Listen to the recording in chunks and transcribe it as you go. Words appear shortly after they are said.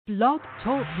Blog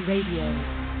Talk Radio.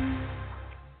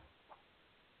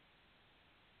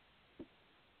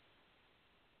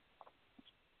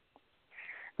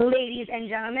 Ladies and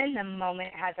gentlemen, the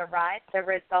moment has arrived. The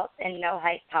Results in No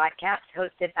Hype podcast,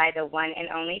 hosted by the one and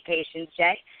only Patience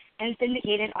J, and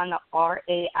syndicated on the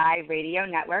RAI Radio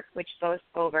Network, which boasts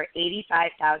over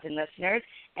 85,000 listeners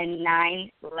and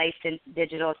 9 licensed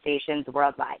digital stations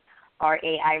worldwide.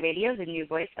 RAI Radio, the new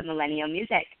voice of millennial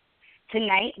music.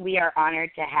 Tonight, we are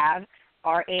honored to have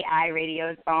RAI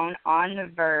Radio's own On the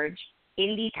Verge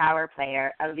indie power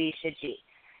player, Alicia G.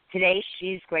 Today,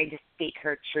 she's going to speak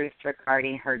her truth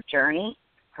regarding her journey,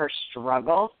 her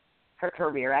struggles, her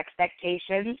career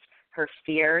expectations, her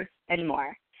fears, and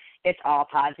more. It's all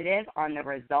positive on the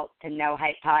Results to No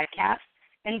Hype podcast,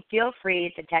 and feel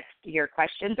free to text your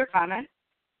questions or comments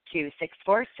to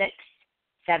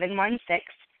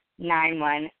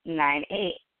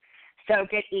 646-716-9198. So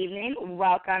good evening.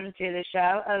 Welcome to the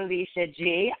show, Alicia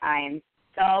G. I am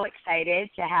so excited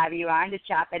to have you on to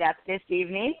chop it up this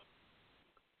evening.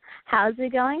 How's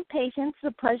it going, Patience?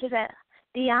 It's a pleasure to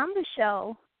be on the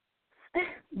show.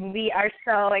 We are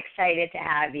so excited to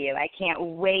have you. I can't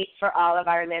wait for all of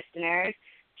our listeners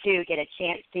to get a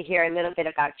chance to hear a little bit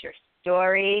about your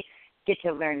story, get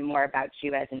to learn more about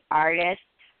you as an artist.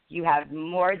 You have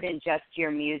more than just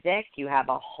your music. You have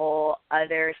a whole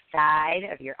other side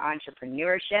of your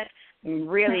entrepreneurship. I'm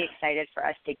really excited for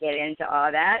us to get into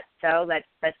all that. So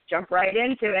let's jump right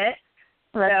into it.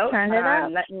 Let's turn it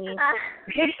up.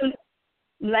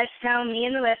 Let's tell me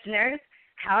and the listeners,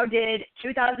 how did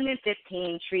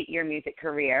 2015 treat your music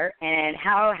career, and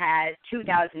how has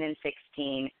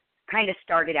 2016 kind of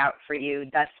started out for you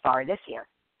thus far this year?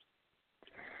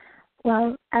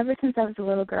 Well, ever since I was a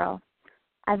little girl,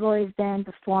 I've always been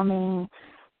performing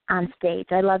on stage.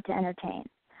 I love to entertain.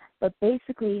 But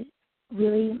basically,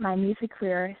 really, my music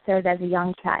career started as a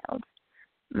young child.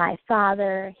 My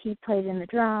father, he played in the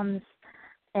drums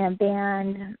in a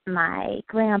band. My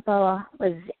grandpa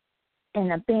was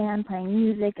in a band playing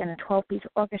music in a 12-piece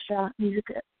orchestra. Music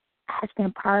has been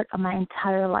a part of my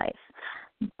entire life.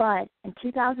 But in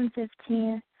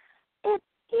 2015, it,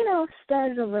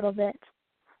 started a little bit.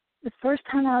 The first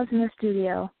time I was in the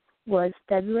studio was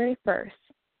February 1st,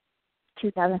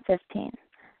 2015.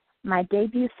 My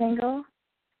debut single,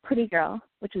 Pretty Girl,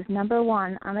 which was number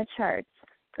 1 on the charts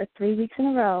for 3 weeks in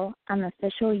a row on the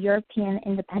official European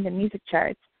independent music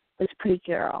charts, was Pretty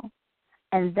Girl.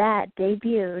 And that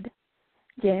debuted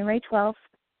January 12th,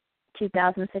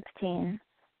 2016.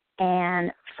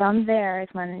 And from there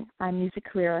is when my music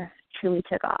career truly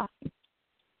took off.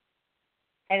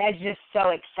 And that's just so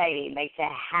exciting, to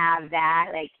have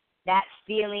that, that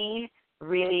feeling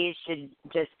really should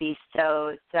just be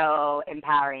so, so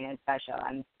empowering and special.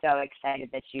 I'm so excited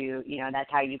that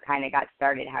that's how you kind of got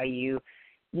started,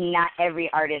 not every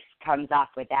artist comes off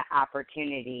with that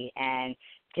opportunity, and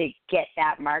to get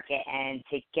that market and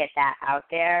to get that out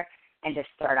there and to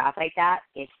start off like that,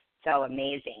 it's so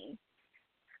amazing.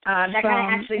 That kind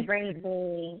of actually brings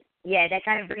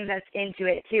us into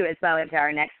it too as well, into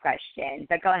our next question.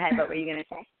 But go ahead, what were you going to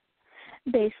say?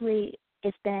 Basically,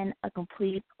 it's been a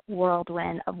complete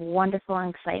whirlwind of wonderful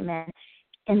excitement.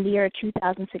 In the year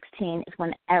 2016 is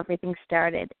when everything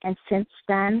started. And since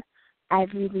then,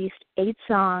 I've released 8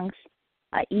 songs,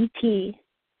 an EP.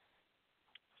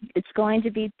 It's going to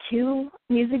be 2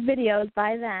 music videos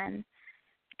by then,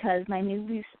 because my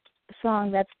new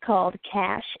song that's called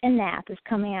Cash and Nap is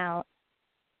coming out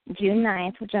June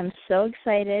 9th, which I'm so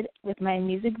excited, with my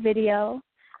music video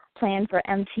planned for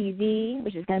MTV,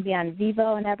 which is going to be on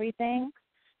Vivo and everything.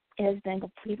 It has been a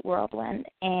complete whirlwind,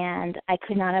 and I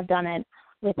could not have done it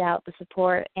without the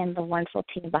support and the wonderful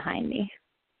team behind me.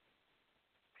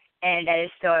 And that is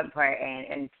so important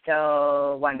and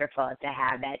so wonderful to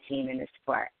have that team and the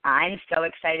support. I'm so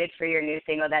excited for your new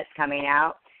single that's coming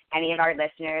out. Any of our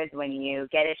listeners, when you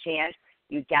get a chance,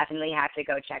 you definitely have to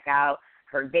go check out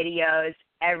her videos.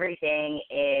 Everything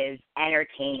is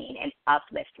entertaining and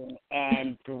uplifting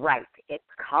and bright. It's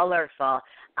colorful.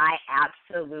 I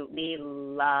absolutely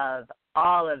love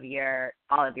all of your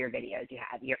videos you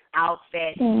have. Your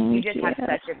outfit. You just have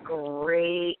such a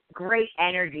great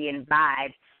energy and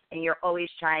vibe, and you're always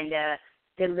trying to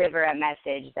deliver a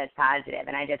message that's positive.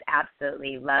 And I just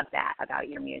absolutely love that about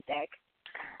your music.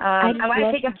 I want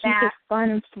to take it back. Keep it fun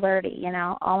and flirty,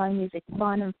 all my music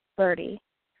fun and flirty.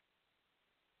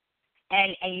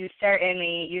 And you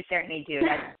certainly do.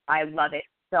 I love it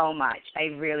so much. I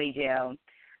really do.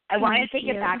 I want to take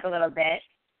it back a little bit.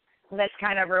 Let's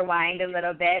kind of rewind a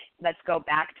little bit. Let's go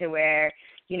back to where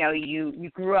you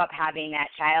grew up having that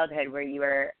childhood where you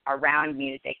were around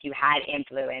music, you had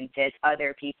influences,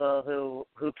 other people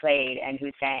who played and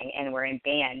who sang and were in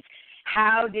bands.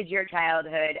 How did your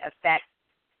childhood affect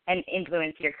and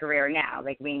influence your career now?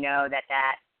 Like, we know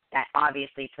that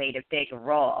obviously played a big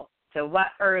role. So what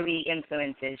early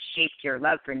influences shaped your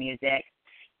love for music?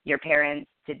 Your parents,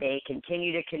 did they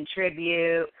continue to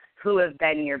contribute? Who have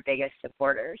been your biggest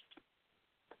supporters?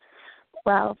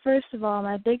 Well, first of all,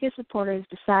 my biggest supporters,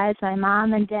 besides my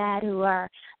mom and dad, who are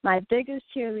my biggest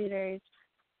cheerleaders,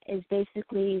 is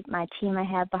basically my team I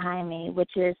have behind me,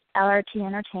 which is LRT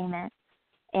Entertainment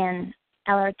and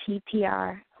LRT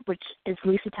PR, which is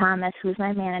Lisa Thomas, who's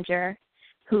my manager,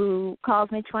 who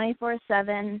calls me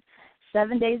 24/7,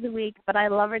 7 days a week, but I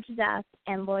love her to death,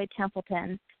 and Lloyd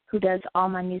Templeton, who does all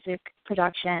my music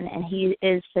production, and he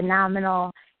is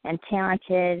phenomenal and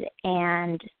talented,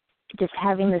 and just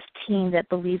having this team that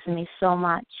believes in me so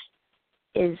much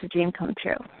is a dream come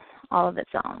true, all of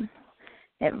its own.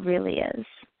 It really is.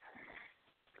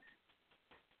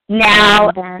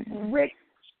 Now, Rick,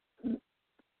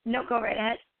 no, go right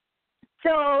ahead.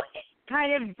 So,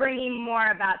 kind of bringing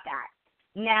more about that.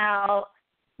 Now,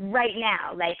 right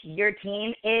now, like, your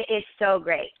team, it's so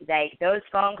great. Like, those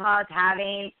phone calls,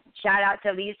 shout out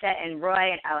to Lisa and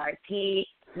Roy and LRT.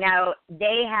 Now,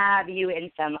 they have you in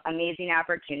some amazing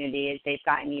opportunities. They've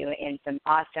gotten you in some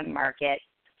awesome markets.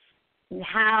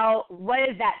 What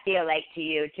does that feel like to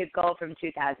you to go from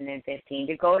 2015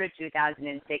 to go to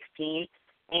 2016,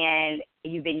 and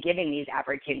you've been given these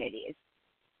opportunities?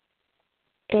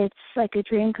 It's like a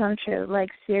dream come true. Like,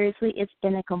 seriously, it's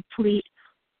been a complete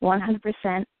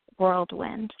 100%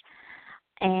 whirlwind.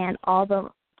 And all the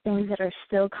things that are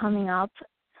still coming up,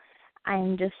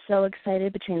 I'm just so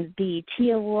excited, between the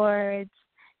BET Awards,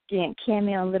 doing a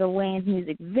cameo in Lil Wayne's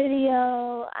music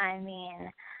video. I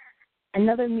mean,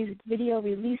 another music video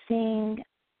releasing.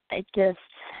 It just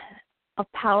a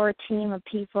power team of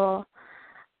people.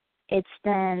 It's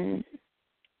been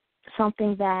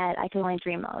something that I can only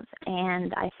dream of,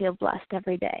 and I feel blessed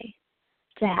every day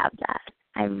to have that.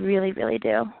 I really, really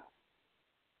do.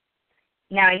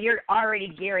 Now, you're already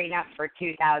gearing up for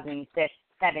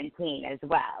 2017 as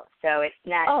well, so it's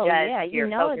not yeah, you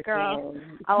know it, girl.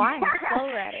 Oh, I'm so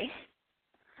ready.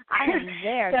 I am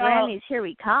there. Grammys, here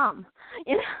we come.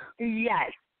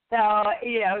 Yes. So,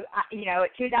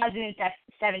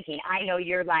 2017, I know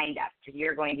you're lined up.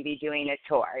 You're going to be doing a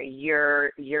tour.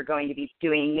 You're going to be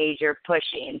doing major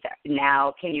pushings.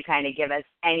 Now, can you kind of give us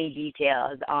any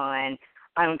details on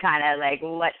kind of like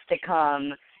what's to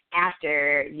come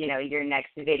after, your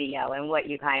next video and what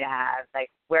you kind of have? Like,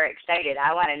 we're excited.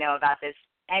 I want to know about this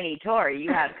any tour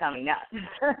you have coming up.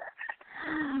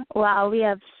 Well, we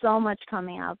have so much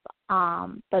coming up.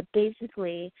 But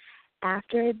basically,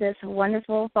 after this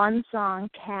wonderful, fun song,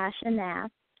 Cash and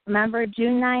Nap, remember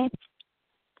June 9th?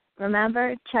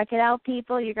 Remember? Check it out,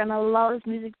 people. You're going to love this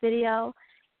music video.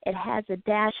 It has a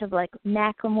dash of, like,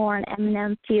 Macklemore and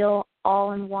Eminem feel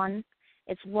all in one.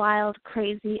 It's wild,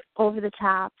 crazy, over the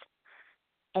top,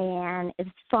 and it's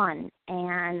fun,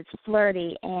 and it's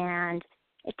flirty, and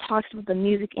it talks about the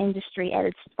music industry at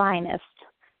its finest.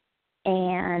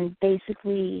 And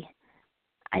basically,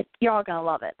 you're all going to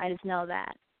love it. I just know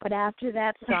that. But after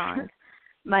that song,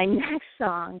 my next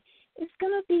song is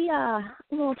going to be a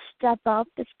little step up.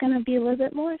 It's going to be a little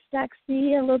bit more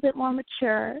sexy, a little bit more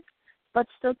mature, but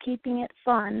still keeping it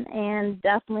fun and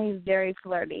definitely very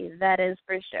flirty. That is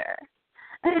for sure.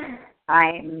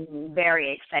 I'm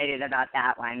very excited about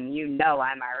that one. You know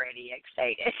I'm already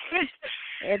excited.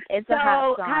 It's a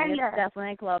hot song. It's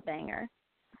definitely a club banger.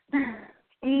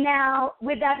 Now,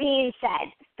 with that being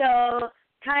said, so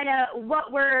kind of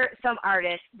what were some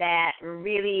artists that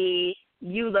really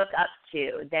you look up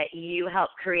to, that you help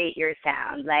create your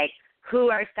sound? Like, who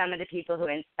are some of the people who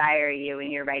inspire you when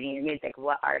you're writing your music?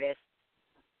 What artists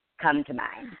come to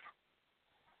mind?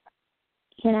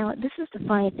 This is the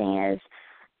funny thing is,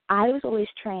 I was always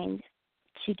trained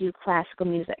to do classical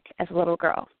music as a little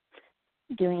girl,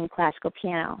 doing classical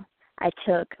piano. I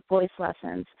took voice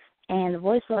lessons, and the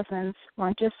voice lessons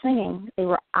weren't just singing, they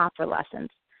were opera lessons.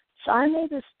 So I made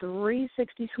this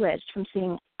 360 switch from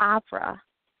singing opera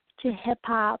to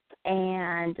hip-hop,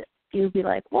 and you'd be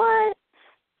like, what?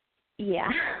 Yeah,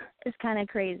 it's kind of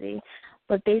crazy.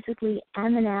 But basically,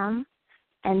 Eminem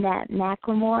and that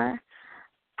Macklemore,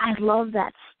 I love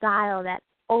that style, that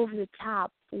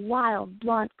over-the-top, wild,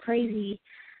 blunt, crazy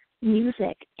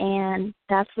music, and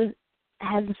that's what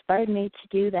has inspired me to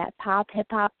do that pop,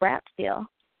 hip-hop, rap feel.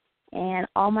 And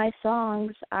all my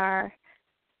songs are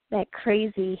that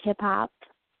crazy hip-hop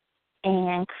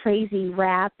and crazy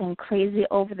rap and crazy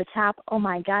over the top, oh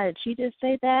my God, did she just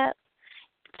say that?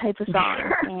 Type of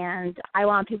song. And I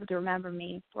want people to remember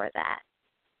me for that.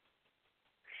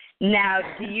 Now,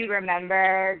 do you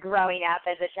remember growing up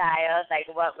as a child, like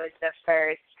what was the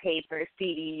first tape or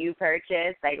CD you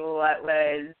purchased? Like what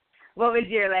was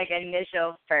your like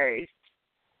initial first?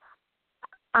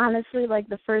 Honestly, like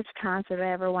the first concert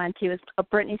I ever went to was a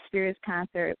Britney Spears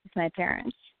concert with my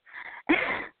parents.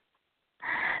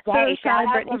 Hey, shout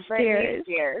out Britney to Britney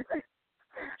Spears.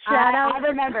 Shout out. I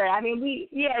remember. I mean, we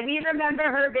remember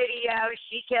her video.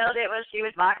 She killed it when she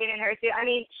was walking in her suit. I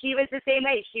mean, she was the same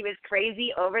way. She was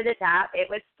crazy, over the top. It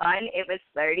was fun. It was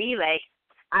flirty. Like,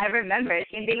 I remember.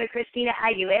 Same thing with Christina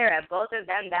Aguilera. Both of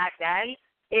them back then,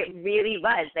 it really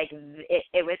was. Like,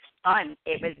 it was fun.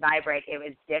 It was vibrant. It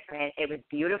was different. It was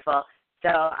beautiful.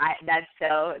 So that's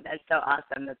so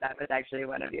awesome that was actually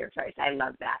one of your first. I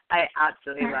love that. I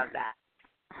absolutely love that.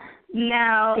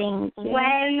 Now, can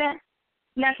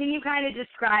you kind of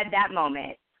describe that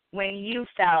moment when you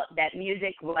felt that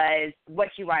music was what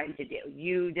you wanted to do?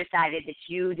 You decided that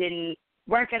you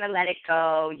weren't going to let it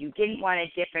go. You didn't want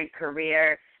a different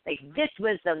career. Like, this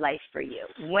was the life for you.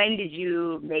 When did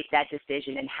you make that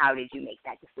decision, and how did you make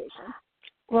that decision?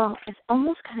 Well, it's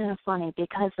almost kind of funny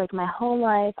because, like, my whole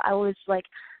life I was like,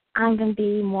 I'm going to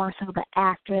be more so the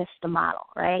actress, the model,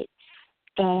 right?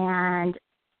 And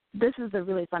this is the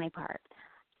really funny part.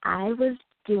 I was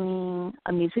doing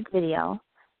a music video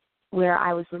where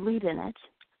I was the lead in it.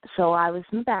 So I was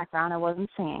in the background. I wasn't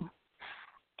singing.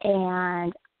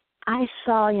 And I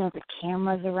saw, the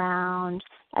cameras around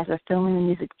as we're filming the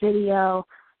music video.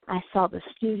 I saw the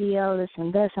studio, this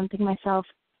and this. I'm thinking to myself,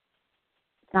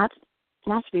 not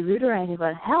to be rude or anything,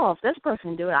 but hell, if this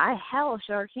person can do it, I hell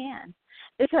sure can.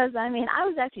 Because, I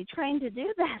was actually trained to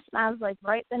do this. And I was like,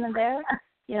 right then and there,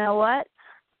 you know what?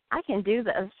 I can do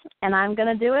this, and I'm going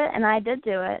to do it, and I did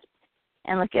do it.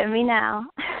 And look at me now.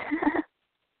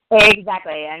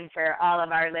 Exactly. And for all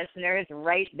of our listeners,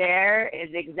 right there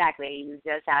is exactly. You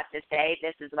just have to say,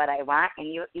 this is what I want, and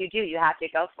you do. You have to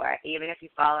go for it. Even if you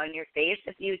fall on your face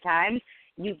a few times,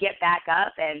 you get back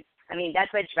up, and,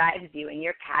 that's what drives you. And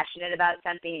you're passionate about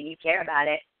something, and you care about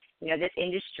it. This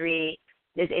industry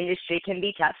can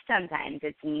be tough sometimes.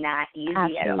 It's not easy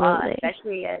Absolutely. at all,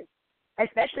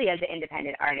 especially as an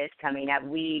independent artist coming up.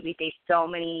 We face so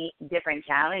many different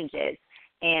challenges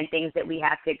and things that we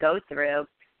have to go through.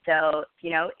 So,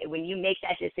 when you make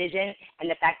that decision and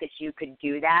the fact that you could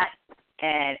do that,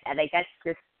 and like, that's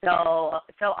just so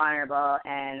honorable,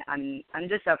 and I'm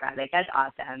just so proud. Like, that's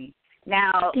awesome.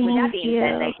 Now, with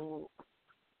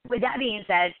that being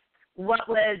said, what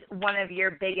was one of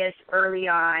your biggest early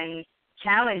on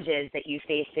challenges that you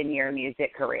faced in your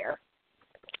music career?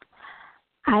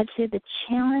 I'd say the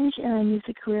challenge in my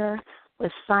music career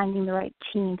was finding the right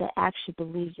team that actually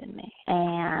believed in me.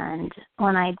 And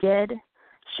when I did,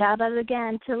 shout out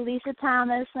again to Lisa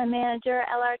Thomas, my manager,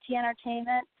 LRT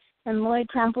Entertainment, and Lloyd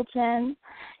Templeton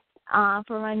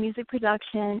for my music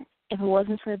production. If it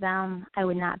wasn't for them, I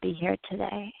would not be here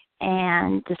today.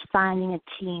 And just finding a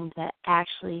team that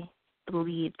actually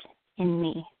believed in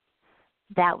me,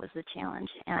 that was the challenge.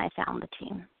 And I found the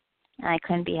team. And I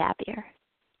couldn't be happier.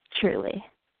 Truly.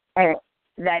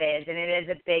 That is, and it is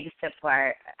a big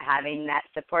support, having that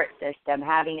support system,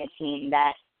 having a team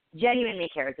that genuinely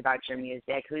cares about your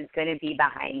music, who's going to be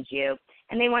behind you,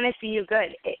 and they want to see you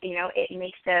good. It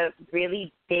makes a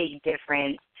really big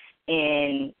difference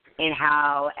in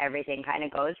how everything kind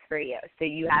of goes for you. So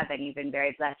you've been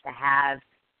very blessed to have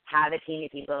a team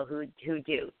of people who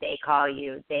do. They call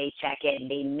you, they check in,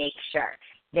 they make sure.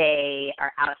 They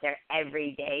are out there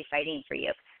every day fighting for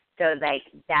you. So, like,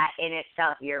 that in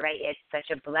itself, you're right, it's such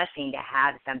a blessing to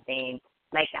have something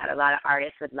like that. A lot of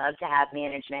artists would love to have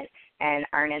management and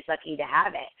aren't as lucky to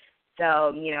have it.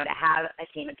 So, to have a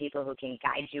team of people who can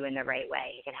guide you in the right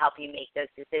way, can help you make those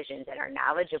decisions and are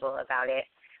knowledgeable about it,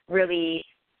 really,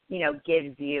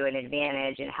 gives you an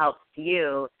advantage and helps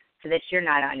you so that you're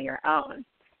not on your own.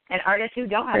 And artists who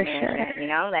don't have management,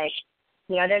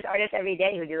 there's artists every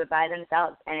day who do it by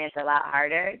themselves, and it's a lot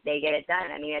harder. They get it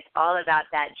done. It's all about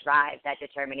that drive, that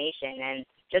determination. And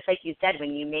just like you said,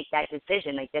 when you make that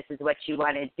decision, like, this is what you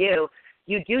want to do,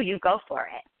 you go for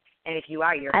it. And if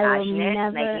you're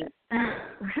passionate.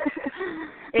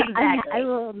 Exactly.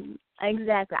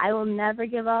 I will never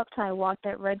give up till I walk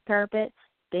that red carpet,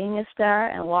 being a star,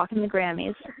 and walking the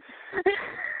Grammys.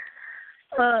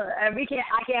 Well, I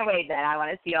can't wait then. I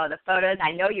want to see all the photos.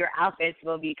 I know your outfits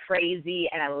will be crazy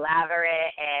and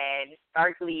elaborate and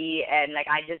sparkly, and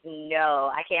I just know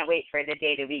I can't wait for the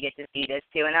day that we get to see this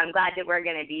too. And I'm glad that we're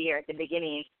going to be here at the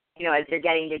beginning as you're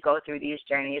getting to go through these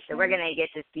journeys. So we're going to get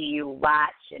to see you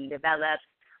watch and develop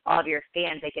all of your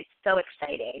fans. Like, it's so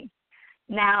exciting.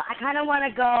 Now, I kind of want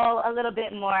to go a little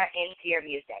bit more into your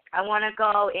music. I want to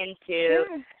go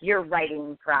into your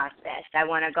writing process. I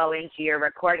want to go into your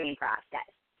recording process.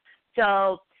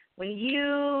 So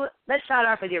let's start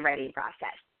off with your writing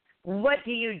process. What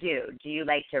do you do? Do you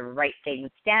like to write things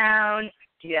down?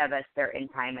 Do you have a certain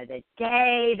time of the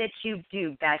day that you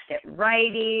do best at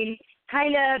writing?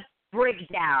 Kind of break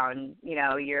down,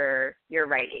 your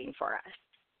writing for us.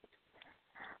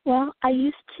 Well, I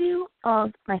used to,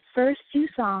 my first few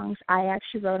songs I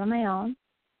actually wrote on my own,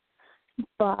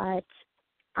 but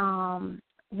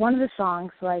one of the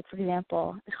songs, like, for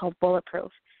example, is called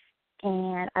Bulletproof,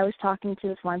 and I was talking to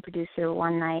this one producer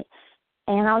one night,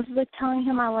 and I was, like, telling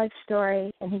him my life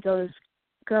story, and he goes,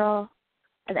 girl,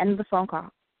 at the end of the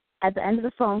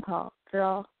phone call,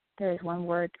 girl, there is one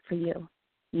word for you.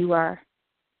 You are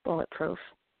bulletproof.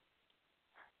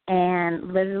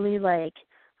 And literally, like,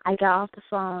 I got off the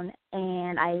phone,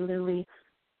 and I literally,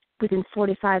 within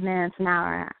 45 minutes, an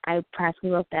hour, I practically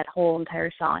wrote that whole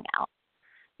entire song out.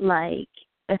 Like,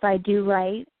 if I do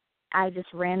write, I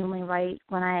just randomly write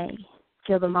when I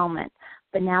feel the moment.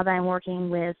 But now that I'm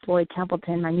working with Lloyd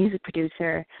Templeton, my music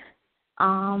producer,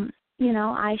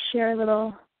 I share a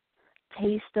little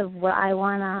taste of what I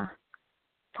want to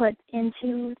put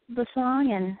into the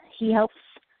song, and he helps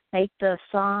make the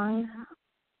song.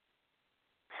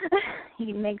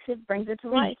 He brings it to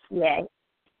life. Yeah.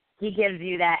 He gives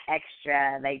you that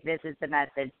extra, like, this is the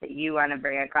message that you want to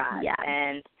bring across. Yeah.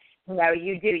 And,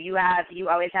 you do. You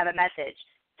always have a message.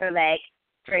 So, like,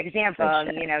 for example,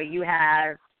 you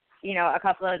have, a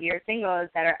couple of your singles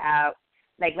that are out.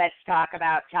 Like, let's talk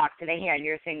about Talk to the Hand,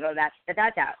 your single that's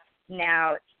out.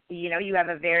 Now, you have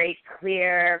a very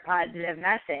clear, positive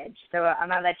message. So I'm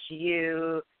going to let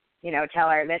you, tell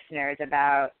our listeners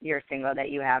about your single that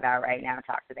you have out right now,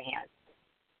 Talk to the Hand.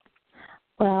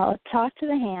 Well, Talk to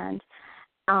the Hand,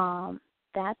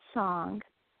 that song,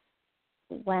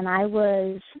 when I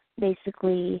was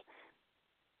basically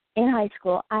in high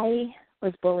school, I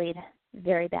was bullied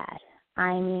very bad.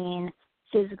 I mean,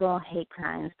 physical hate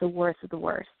crimes, the worst of the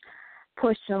worst.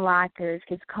 Pushed in lockers,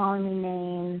 kids calling me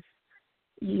names,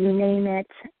 you name it,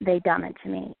 they done it to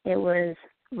me. It was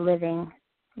living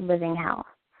hell.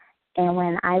 And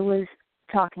when I was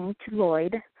talking to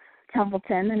Lloyd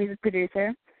Templeton, the music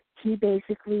producer, he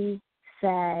basically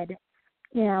said,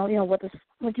 what do you want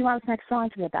this next song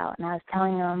to be about? And I was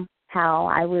telling him how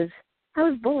I was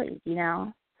bullied,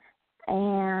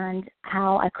 and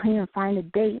how I couldn't even find a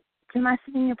date to my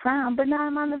senior prom, but now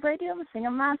I'm on the radio and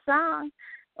singing my song,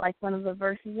 like one of the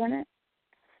verses in it,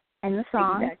 and the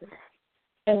song. Exactly.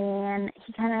 And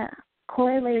he kind of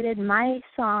correlated my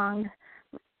song,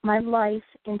 my life,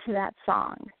 into that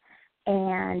song.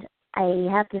 And I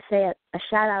have to say a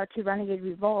shout-out to Renegade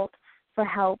Revolt for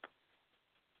help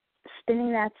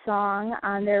spinning that song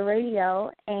on their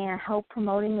radio and help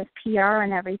promoting with PR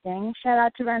and everything.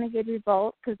 Shout-out to Renegade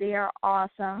Revolt because they are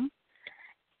awesome.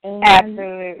 And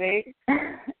absolutely.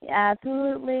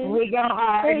 Absolutely. We go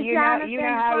hard. Hey, you know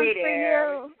how we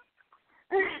do.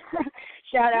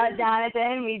 Shout out,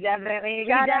 Jonathan. We definitely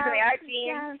our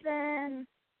team. Jonathan.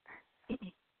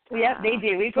 Yep, they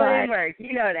do. We put in work.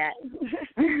 You know that.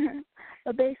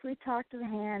 But basically, Talk to the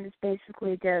Hand is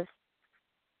basically just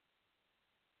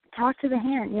talk to the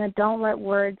hand. Don't let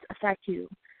words affect you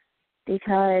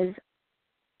because,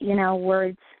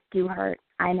 words do hurt.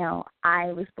 I know.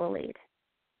 I was bullied.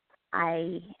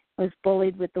 I was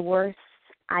bullied with the worst.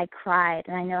 I cried,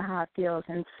 and I know how it feels,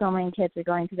 and so many kids are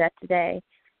going through that today.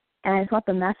 And I just want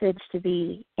the message to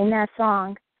be in that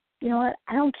song, you know what,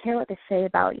 I don't care what they say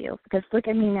about you, because look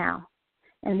at me now.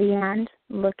 In the end,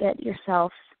 look at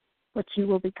yourself, what you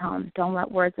will become. Don't let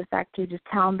words affect you. Just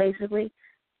tell them basically,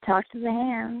 talk to the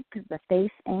hand, because the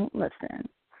face ain't listening.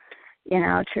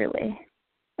 Truly.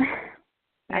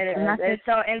 It's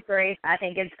so inspirational. I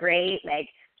think it's great. Like,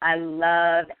 I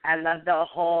love the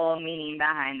whole meaning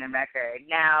behind the record.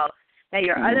 Now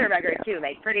your other record too,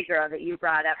 like Pretty Girl that you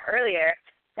brought up earlier,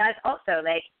 that's also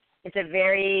like, it's a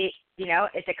very,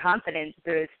 it's a confidence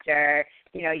booster.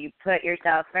 You put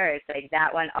yourself first. Like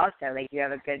that one also, like you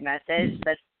have a good message.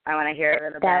 I want to hear a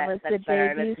little bit. That was the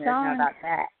debut song. Know about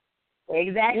that.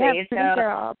 Exactly. Yeah, Pretty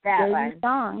Girl, that debut one.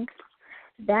 song.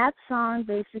 That song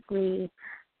basically,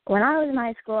 when I was in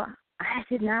high school, I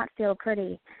did not feel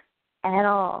pretty at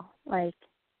all,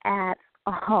 at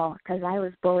all, because I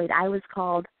was bullied. I was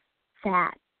called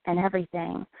fat and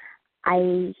everything.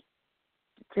 I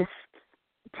just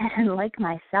didn't like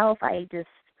myself. I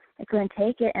couldn't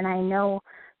take it, and I know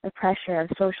the pressure of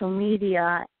social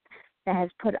media that has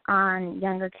put on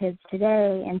younger kids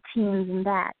today and teens and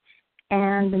that.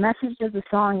 And the message of the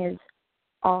song is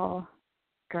all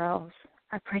girls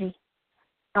are pretty.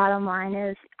 Bottom line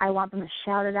is I want them to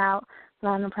shout it out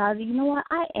loud and proud. You know what?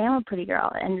 I am a pretty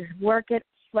girl. And just work it,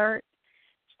 flirt,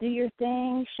 do your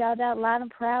thing, shout it out loud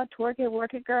and proud, twerk it,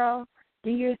 work it, girl. Do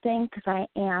your thing because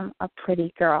I am a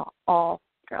pretty girl. All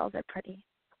girls are pretty.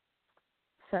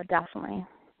 So definitely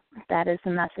that is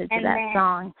the message of that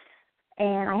song.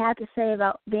 And I have to say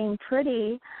about being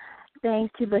pretty,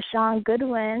 thanks to LaShawn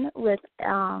Goodwin with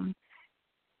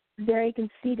Very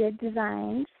Conceited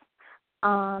Designs.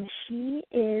 She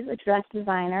is a dress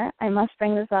designer, I must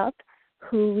bring this up,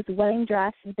 whose wedding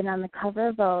dress has been on the cover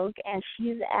of Vogue, and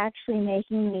she's actually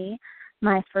making me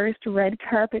my first red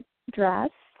carpet dress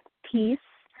piece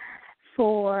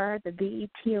for the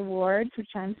BET Awards,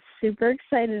 which I'm super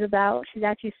excited about. She's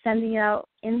actually sending it out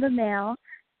in the mail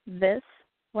this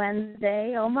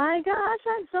Wednesday. Oh my gosh,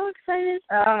 I'm so excited.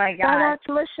 Oh my gosh. Shout out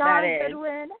to LaShawn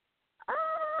Goodwin.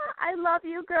 I love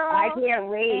you, girl. I can't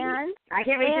wait. I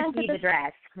can't wait to see the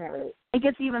dress. It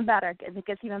gets even better. It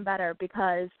gets even better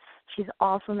because she's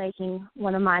also making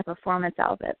one of my performance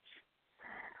outfits.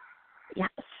 Yes.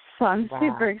 So I'm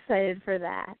super excited for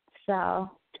that. So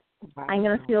I'm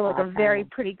going to feel like a very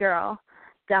pretty girl.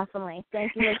 Definitely.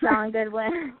 Thank you, LaShawn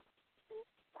Goodwin.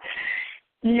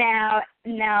 Now,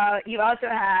 you also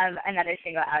have another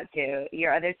single out too.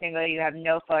 Your other single, you have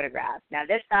No Photographs. Now,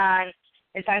 this song's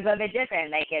a little bit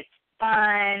different. Like, it's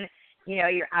fun. You know,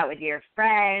 you're out with your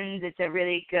friends. It's a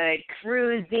really good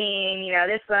cruising. You know,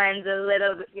 this one's a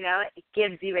little, you know, it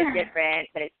gives you a different,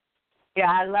 but it's,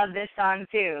 yeah, I love this song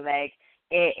too. Like,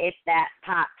 it's that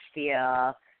pop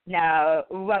feel. Now,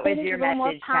 what was your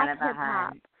message kind of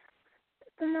behind?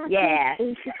 The message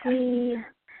basically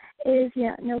is, you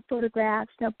know, no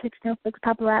photographs, no pics, no flicks,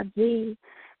 paparazzi.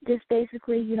 Just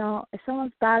basically, you know, if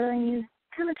someone's bothering you,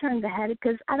 kind of turn the head,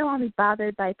 because I don't want to be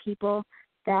bothered by people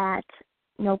that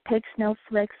no pics, no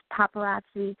flicks,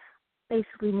 paparazzi,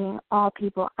 basically meaning all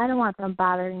people. I don't want them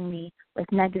bothering me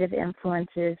with negative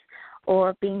influences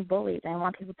or being bullied. I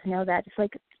want people to know that. It's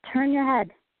like, turn your head.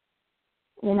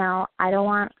 You know, I don't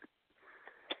want,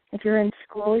 if you're in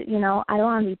school, you know, I don't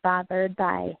want to be bothered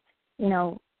by, you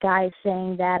know, guys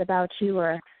saying that about you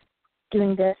or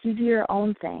doing this. You do your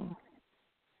own thing.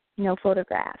 No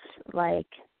photographs. Like,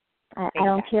 I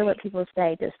don't care what people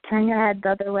say. Just turn your head the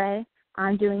other way.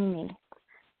 I'm doing me.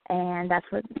 And that's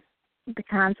what the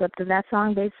concept of that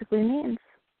song basically means.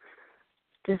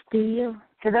 Just do you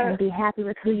and be happy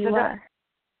with who you are.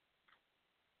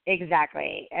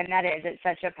 Exactly. And it's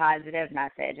such a positive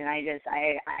message. And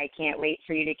I can't wait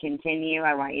for you to continue.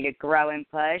 I want you to grow and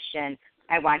push. And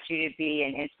I want you to be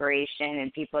an inspiration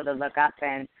and people to look up.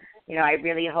 And, you know, I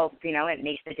really hope, you know, it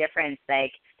makes a difference.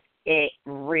 Like, it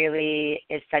really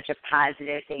is such a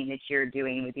positive thing that you're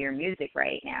doing with your music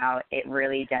right now. It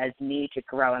really does need to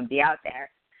grow and be out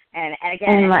there. And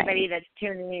again, anybody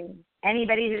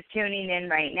who's tuning in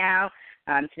right now,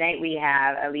 tonight we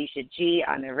have Alicia G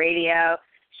on the radio.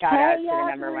 Shout out to the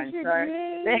number one source.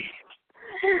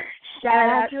 Shout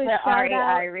out to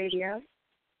RAI Radio.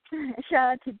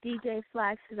 Shout out to DJ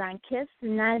Flax, who's on KISS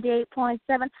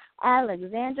 98.7,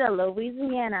 Alexandria,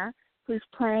 Louisiana, who's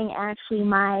playing actually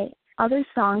my other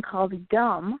song called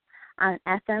Gum on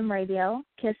FM radio,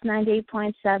 KISS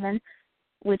 98.7,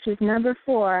 which is number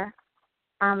 4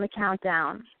 on the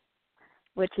countdown,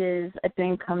 which is a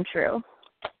dream come true.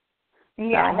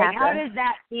 Yeah, so like how does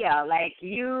that feel? Like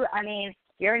you're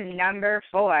number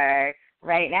 4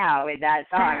 right now with that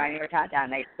song on your countdown.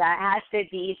 Like, that has to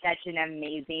be such an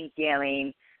amazing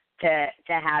feeling to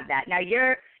have that.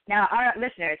 Now, our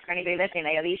listeners, for anybody listening,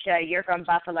 like Alicia, you're from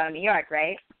Buffalo, New York,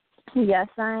 right? Yes,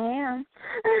 I am.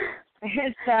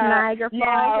 So, Niagara Falls,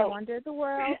 I wonder the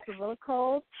world. It's a little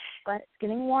cold, but it's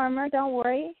getting warmer. Don't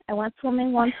worry. I went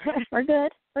swimming once. We're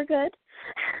good.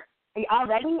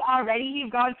 Already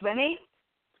you've gone swimming?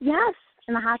 Yes,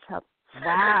 in the hot tub.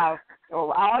 Wow. Oh,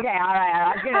 okay, all right.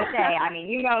 I was going to say, I mean,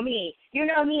 you know me,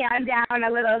 I'm down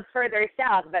a little further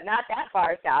south, but not that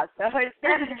far south. So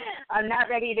I'm not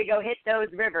ready to go hit those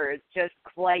rivers just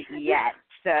quite yet.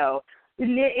 So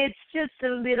it's just a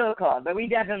little cold, but we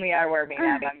definitely are warming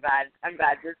up. I'm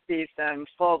glad to see some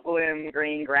full bloom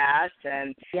green grass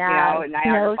and,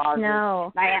 Niagara Falls.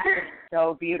 Niagara is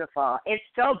so beautiful. It's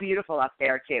so beautiful up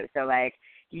there, too. So, like,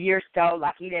 you're so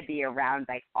lucky to be around,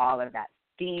 like, all of that.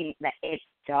 It's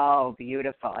so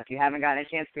beautiful. If you haven't gotten a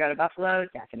chance to go to Buffalo,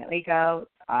 definitely go.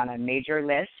 On a major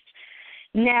list.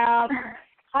 Now,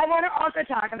 I want to also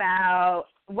talk about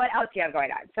what else you have going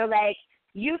on. So, like,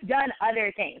 you've done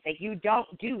other things. Like, you don't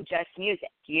do just music.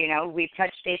 You know, we've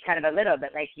touched base kind of a little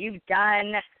bit. Like, you've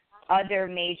done other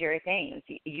major things.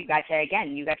 You got to,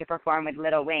 again, you got to perform with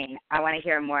Lil Wayne. I want to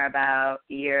hear more about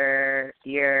your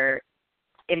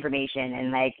information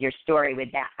and, like, your story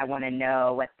with that. I want to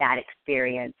know what that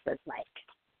experience was like.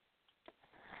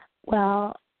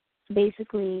 Well,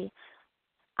 basically,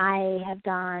 I have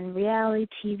done reality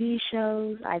TV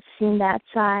shows. I've seen that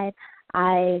side.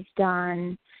 I've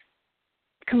done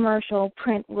commercial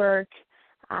print work.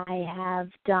 I have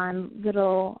done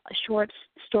little short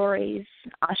stories,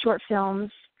 short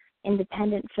films,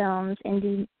 independent films,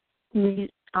 indie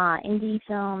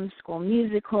films, school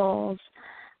musicals,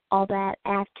 all that,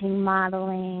 acting,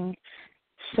 modeling.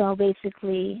 So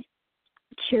basically,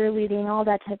 cheerleading, all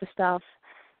that type of stuff.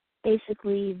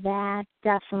 Basically, that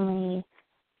definitely,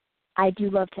 I do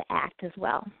love to act as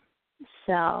well.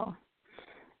 So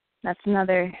that's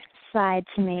another side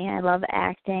to me. I love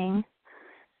acting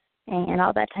and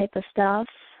all that type of stuff.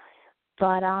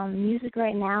 But music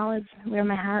right now is where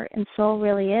my heart and soul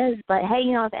really is. But, hey,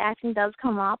 you know, if acting does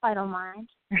come up, I don't mind.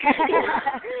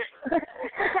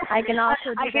 I can also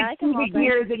do that. I can see the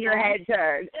gears in your head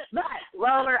turn. But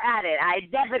while we're at it, I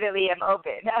definitely am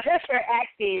open for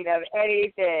acting of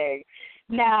anything.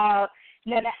 Now,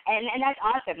 and that's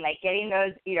awesome, like getting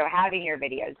those, you know, having your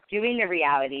videos, doing the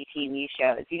reality TV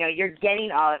shows. You know, you're getting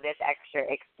all of this extra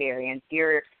experience.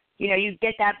 You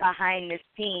get that behind the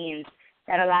scenes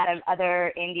that a lot of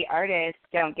other indie artists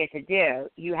don't get to do.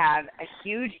 You have a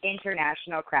huge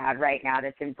international crowd right now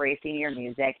that's embracing your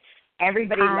music.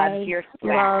 Everybody loves your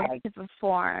swag. I love to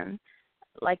perform.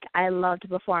 I love to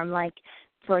perform. Like,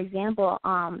 for example,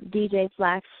 DJ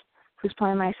Flex, who's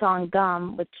playing my song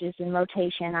Gum, which is in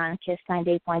rotation on Kiss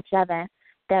 98.7.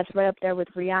 That's right up there with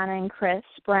Rihanna and Chris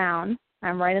Brown.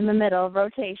 I'm right in the middle of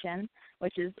rotation,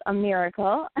 which is a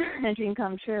miracle, a dream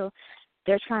come true.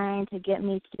 They're trying to get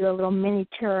me to do a little mini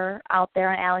tour out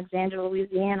there in Alexandria,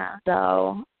 Louisiana.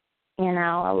 So, you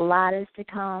know, a lot is to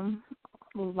come,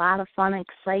 a lot of fun,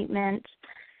 excitement,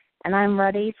 and I'm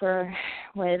ready for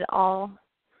what it all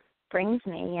brings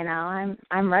me. You know,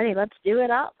 I'm ready. Let's do it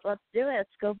up. Let's do it.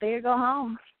 Let's go big or go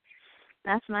home.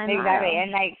 That's my motto. Exactly.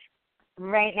 And like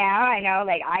right now, I know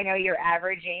you're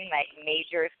averaging like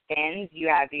major spins. You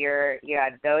have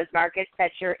those markets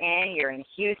that you're in. You're in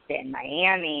Houston,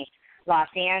 Miami, Los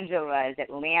Angeles,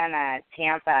 Atlanta,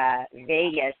 Tampa,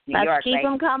 Vegas, New York. Let's keep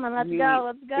them coming. Let's go.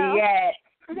 Let's go. Yeah.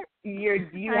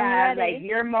 You have ready. like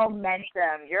your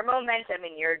momentum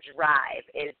and your drive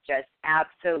is just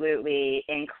absolutely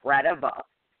incredible.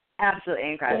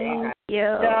 Absolutely incredible. Thank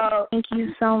you. So, thank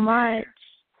you so much.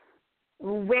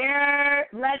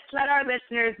 Let's let our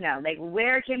listeners know, like,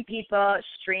 where can people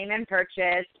stream and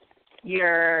purchase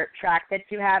your track that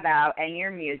you have out and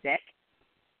your music?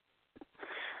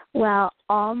 Well,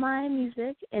 all my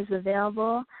music is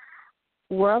available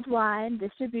worldwide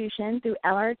distribution through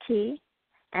LRT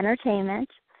Entertainment.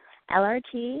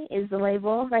 LRT is the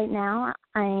label right now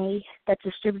that's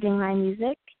distributing my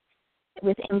music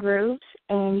within Grooves,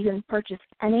 and you can purchase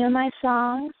any of my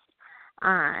songs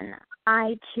on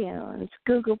iTunes,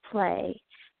 Google Play,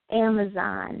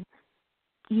 Amazon,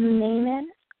 you name it,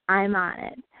 I'm on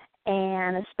it.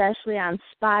 And especially on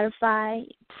Spotify,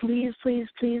 please, please,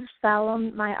 please follow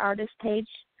my artist page,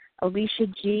 Alicia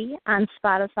G, on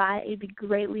Spotify. It'd be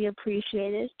greatly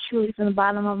appreciated, truly from the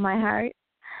bottom of my heart.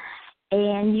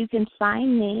 And you can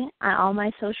find me on all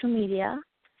my social media,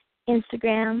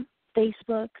 Instagram,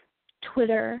 Facebook,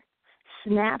 Twitter,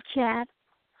 Snapchat,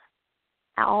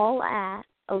 all at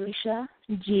Alicia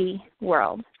G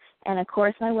World. And, of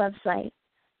course, my website,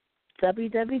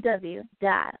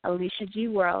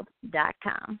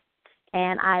 www.aliciagworld.com.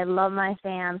 And I love my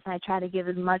fans. I try to give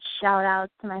as much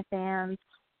shout-outs to my fans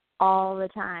all the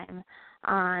time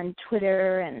on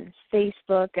Twitter and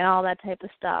Facebook and all that type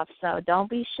of stuff. So don't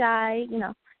be shy. You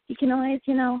know, you can always,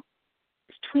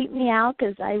 tweet me out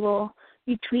because I will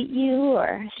retweet you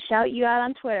or shout you out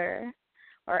on Twitter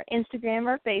or Instagram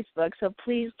or Facebook. So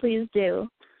please, please do.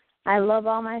 I love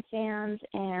all my fans,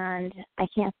 and I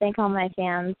can't thank all my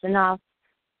fans enough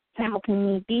for helping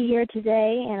me be here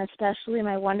today, and especially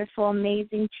my wonderful,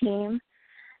 amazing team.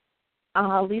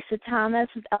 Lisa Thomas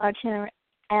with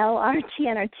LRT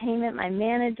Entertainment, my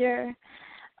manager,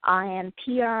 and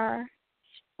PR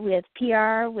with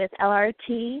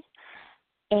LRT,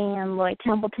 and Lloyd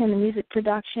Templeton, the music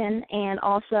production, and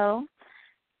also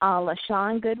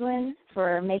LaShawn Goodwin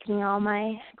for making all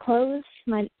my clothes,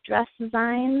 my dress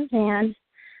designs, and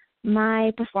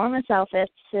my performance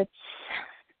outfits. It's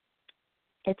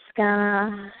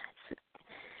gonna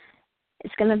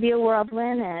be a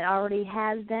whirlwind, and it already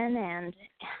has been, and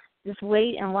just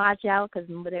wait and watch out because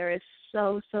there is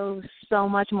so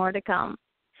much more to come.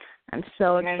 I'm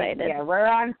so excited. And, yeah, we're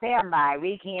on standby.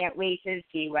 We can't wait to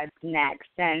see what's next.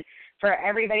 And for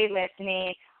everybody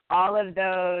listening, all of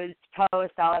those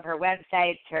posts, all of her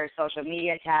websites, her social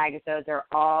media tags, those are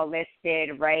all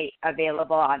listed right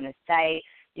available on the site.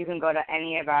 You can go to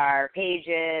any of our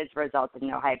pages,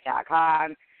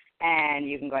 resultsinnohype.com, and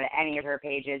you can go to any of her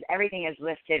pages. Everything is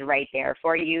listed right there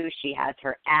for you. She has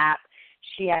her app.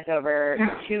 She has over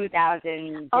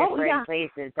 2,000 different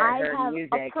places that her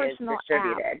music is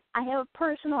distributed. App. I have a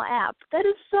personal app. That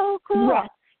is so cool. Yes.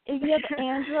 If you have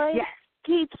Android, yes.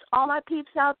 Peeps, all my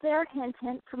peeps out there, hint,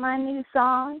 hint for my new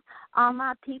song. All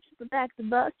my peeps at the back of the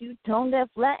bus, you tone deaf,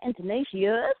 flat, and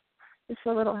tenacious. Just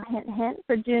a little hint, hint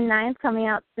for June 9th coming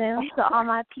out soon. So all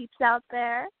my peeps out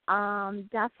there,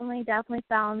 definitely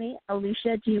follow me,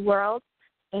 Alicia G World,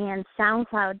 and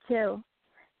SoundCloud too.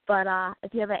 But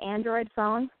if you have an Android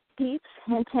phone, peeps,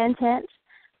 hint, hint, hint,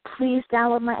 please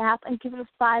download my app and give it a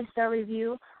 5-star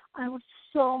review. I would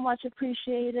so much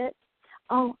appreciate it.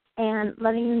 Oh, and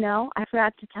letting you know, I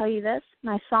forgot to tell you this,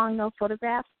 my song No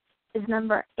Photograph is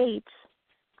number 8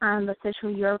 on the official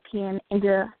European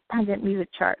independent music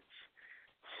charts.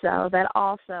 So that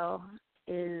also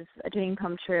is a dream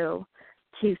come true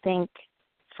to think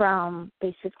from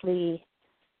basically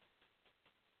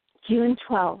June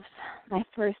 12th, my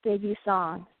first debut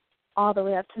song, all the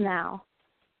way up to now,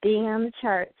 being on the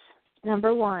charts,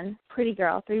 number 1, Pretty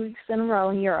Girl, 3 weeks in a row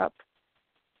in Europe.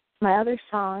 My other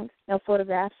song, No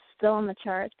Photographs, still on the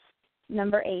charts,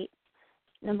 number 8.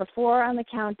 Number 4 on the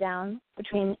countdown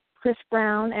between Chris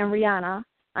Brown and Rihanna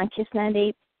on Kiss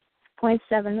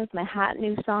 98.7 with my hot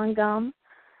new song, Gum.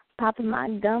 Popping my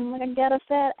gum like I got a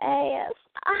fat ass.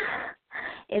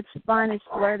 It's fun, it's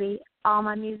flirty. All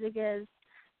my music is.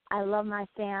 I love my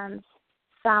fans.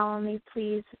 Follow me,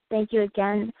 please. Thank you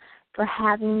again for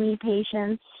having me,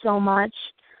 Patience, so much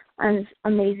on this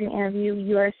amazing interview.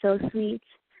 You are so sweet.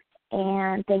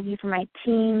 And thank you for my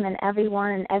team and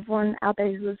everyone out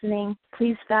there who's listening.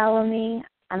 Please follow me,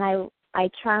 and I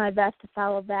try my best to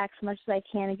follow back as much as I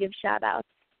can and give shout-outs.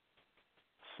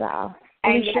 So,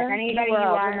 and Alicia, anybody you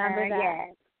want remember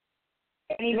that.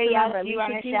 Yeah. Anybody else you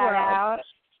want to shout out?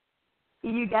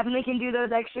 You definitely can do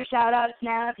those extra shout-outs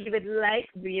now if you would like,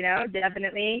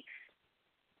 definitely.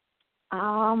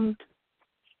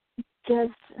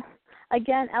 Just,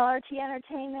 again, LRT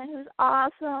Entertainment, who's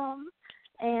awesome.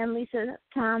 And Lisa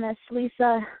Thomas.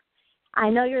 Lisa, I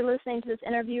know you're listening to this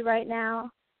interview right now.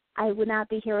 I would not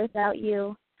be here without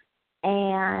you.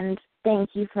 And thank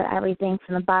you for everything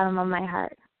from the bottom of my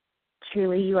heart.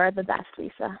 Truly, you are the best,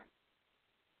 Lisa.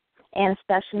 And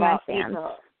especially my fans.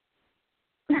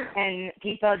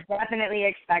 People definitely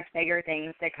expect bigger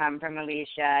things to come from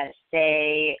Alicia.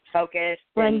 Stay focused.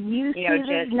 When you see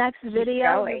this next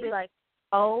video, you'll be like,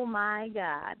 oh, my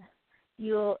God.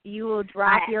 You will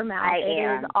drop your mouth.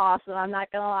 It is awesome. I'm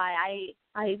not going to lie.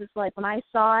 I was like, when I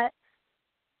saw it,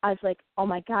 I was like, oh,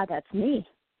 my God, that's me.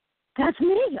 That's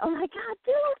me. Oh, my God,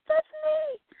 dude, that's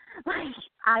me. Like,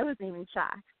 I wasn't even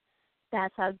shocked.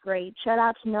 That's how great. Shout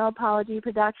out to No Apology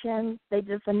Productions. They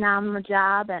did a phenomenal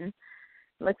job, and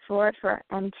look forward for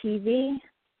MTV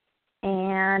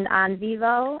and on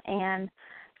Vivo. And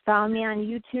follow me on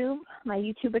YouTube, my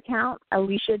YouTube account,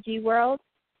 Alicia G World.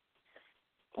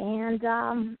 And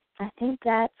I think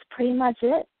that's pretty much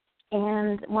it.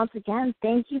 And once again,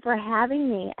 thank you for having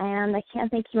me. And I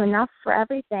can't thank you enough for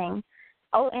everything.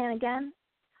 Oh, and again,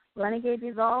 Renegade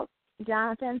Revolt,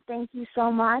 Jonathan, thank you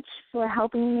so much for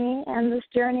helping me in this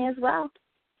journey as well.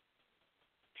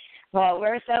 Well,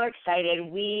 we're so excited.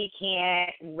 We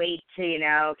can't wait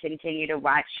to, continue to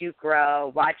watch you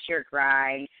grow, watch your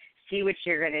grind, see what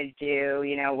you're going to do.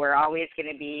 We're always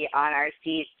going to be on our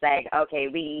seats like, okay,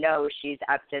 we know she's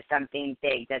up to something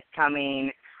big that's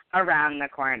coming around the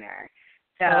corner.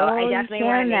 So I definitely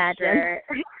want to make sure.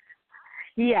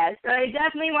 Yes, so I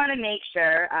definitely want to make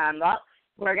sure.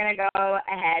 We're going to go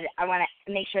ahead. I want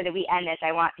to make sure that we end this.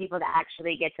 I want people to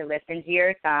actually get to listen to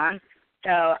your song. So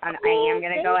I am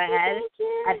going to go ahead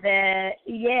at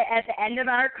the end of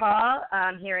our call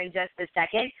here in just a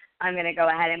second. I'm going to go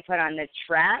ahead and put on the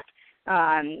track.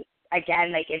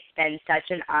 Again, it's been such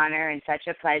an honor and such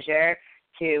a pleasure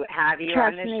to have you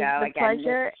on the show. The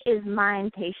pleasure is mine,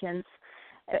 Patience,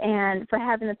 and for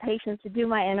having the patience to do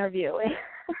my interview.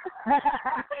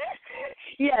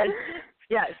 Yes.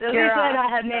 Yeah, so Lisa and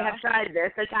I may have tried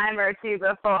this a time or two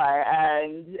before,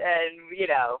 and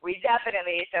we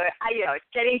definitely,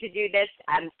 getting to do this,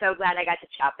 I'm so glad I got to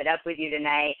chop it up with you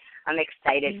tonight. I'm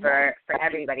excited for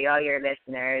everybody, all your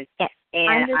listeners. Yeah. And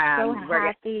I'm just so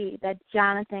happy that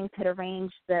Jonathan could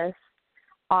arrange this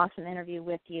awesome interview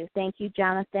with you. Thank you,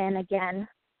 Jonathan, again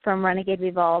from Renegade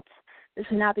Revolt. This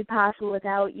would not be possible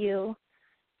without you.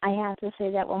 I have to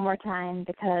say that one more time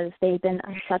because they've been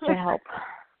such a help.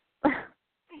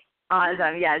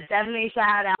 Awesome. Yes, definitely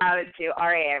shout out to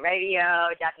RAI Radio.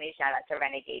 Definitely shout out to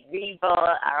Renegade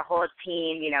Revolt, our whole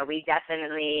team. You know, we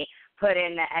definitely put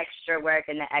in the extra work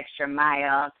and the extra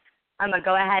mile. I'm going to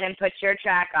go ahead and put your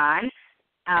track on.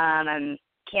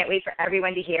 Can't wait for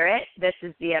everyone to hear it. This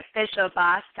is the official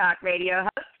Boss Talk Radio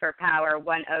host for Power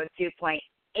 102.8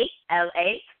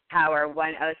 LA, Power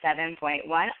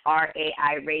 107.1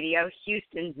 RAI Radio,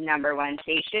 Houston's #1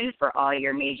 station for all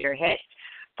your major hits.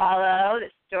 Follow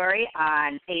the story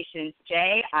on Patience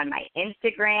J on my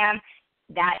Instagram.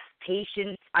 That's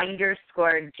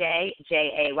Patience_J,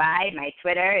 Jay. My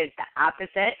Twitter is the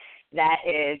opposite. That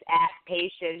is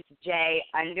 @PatienceJ_.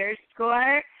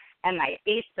 And my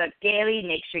Facebook daily,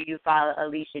 make sure you follow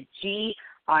Alicia G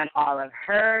on all of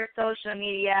her social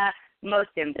media.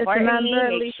 Most importantly, remember,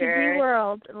 make Alicia sure. G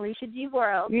World. Alicia G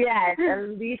World. Yes,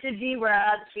 Alicia G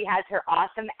World. She has her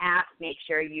awesome app. Make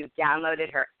sure you've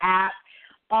downloaded her app.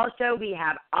 Also, we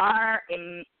have our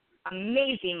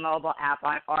amazing mobile app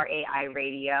on RAI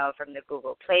Radio from the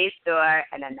Google Play Store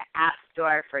and then the App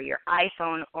Store for your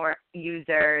iPhone or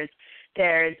users.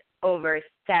 There's over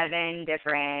 7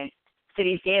 different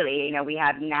cities daily. You know, we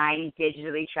have 9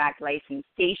 digitally tracked licensed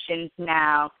stations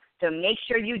now. So make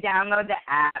sure you download the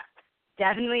app.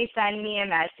 Definitely send me a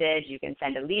message. You can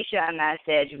send Alicia a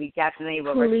message. We definitely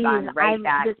will respond right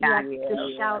back to you.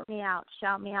 Just shout me out,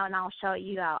 and I'll shout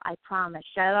you out. I promise.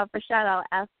 Shout out for shout out.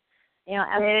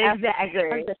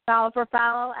 Exactly. Follow for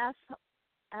follow.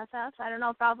 FF. I don't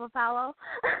know. Follow for follow.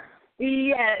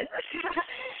 Yes.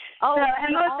 Oh, so,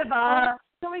 and most of all,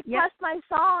 so request my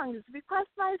songs. Request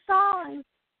my songs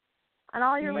on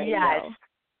all your radio. Yes.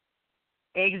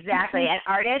 Exactly. And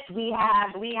artists, we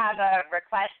have a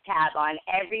request tab on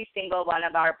every single one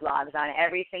of our blogs, on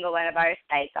every single one of our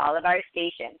sites, all of our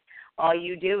stations. All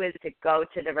you do is to go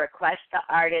to the Request the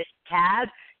Artist tab.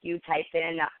 You type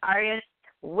in the artist,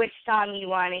 which song you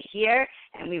want to hear,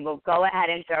 and we will go ahead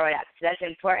and throw it up. So that's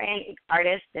important.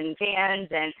 Artists and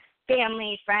fans and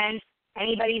family, friends,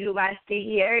 anybody who wants to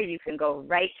hear, you can go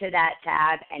right to that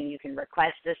tab and you can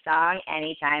request a song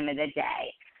any time of the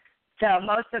day. So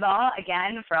most of all,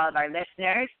 again, for all of our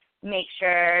listeners, make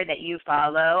sure that you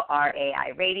follow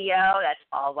RAI Radio. That's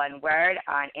all one word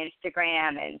on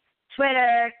Instagram and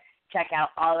Twitter. Check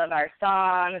out all of our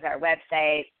songs, our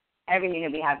website, everything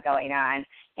that we have going on.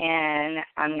 And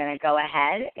I'm going to go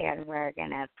ahead and we're going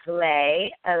to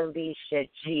play Alicia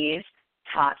G's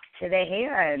Talk to the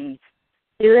Hands.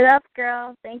 Do it up,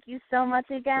 girl. Thank you so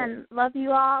much again. Love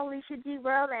you all, Alicia G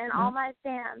World, and all my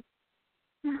fans.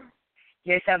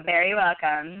 You're so very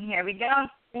welcome. Here we go.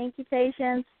 Thank you,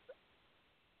 Patience.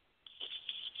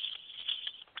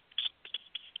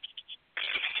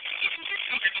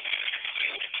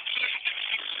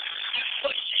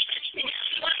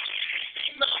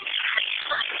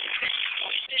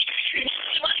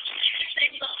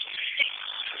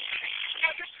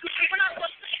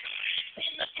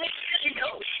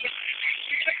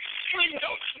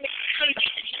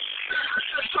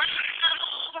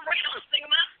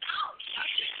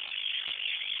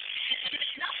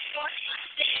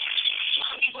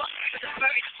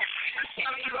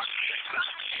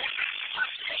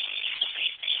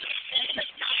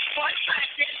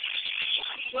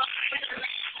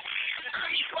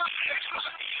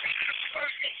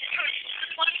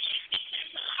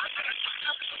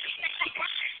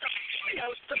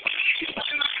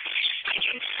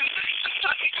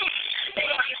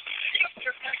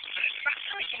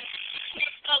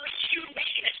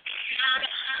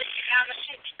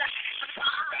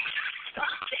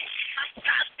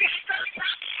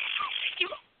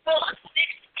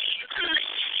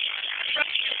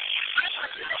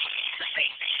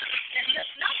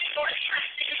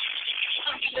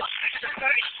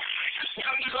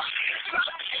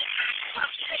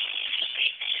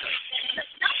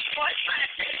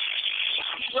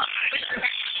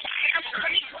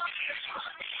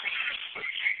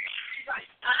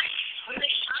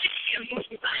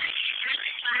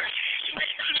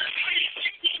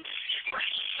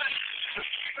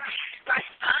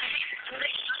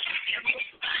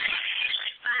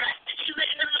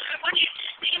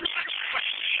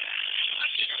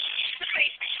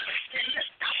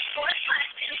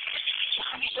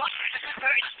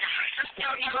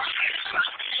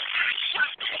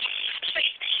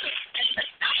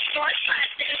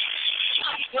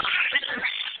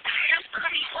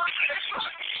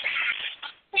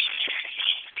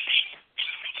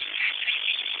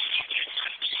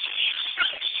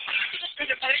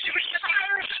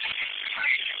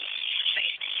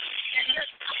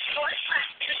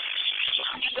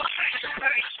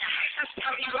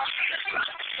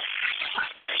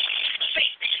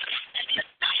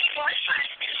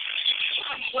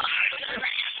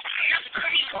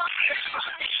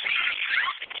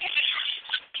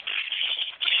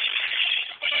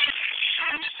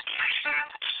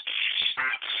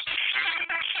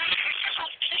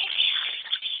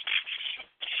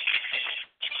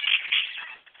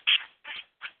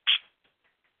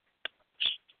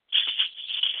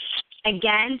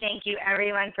 Again, thank you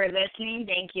everyone for listening.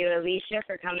 Thank you, Alicia,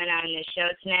 for coming on the show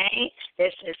tonight.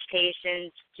 This is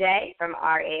Patience J from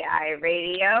RAI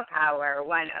Radio, Power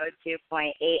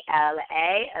 102.8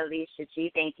 LA. Alicia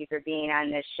G, thank you for being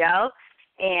on this show.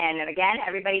 And again,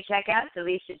 everybody check out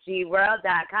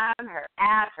AliciaGWorld.com, her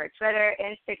app, her Twitter,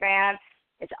 Instagram.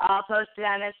 It's all posted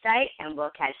on the site, and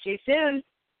we'll catch you soon.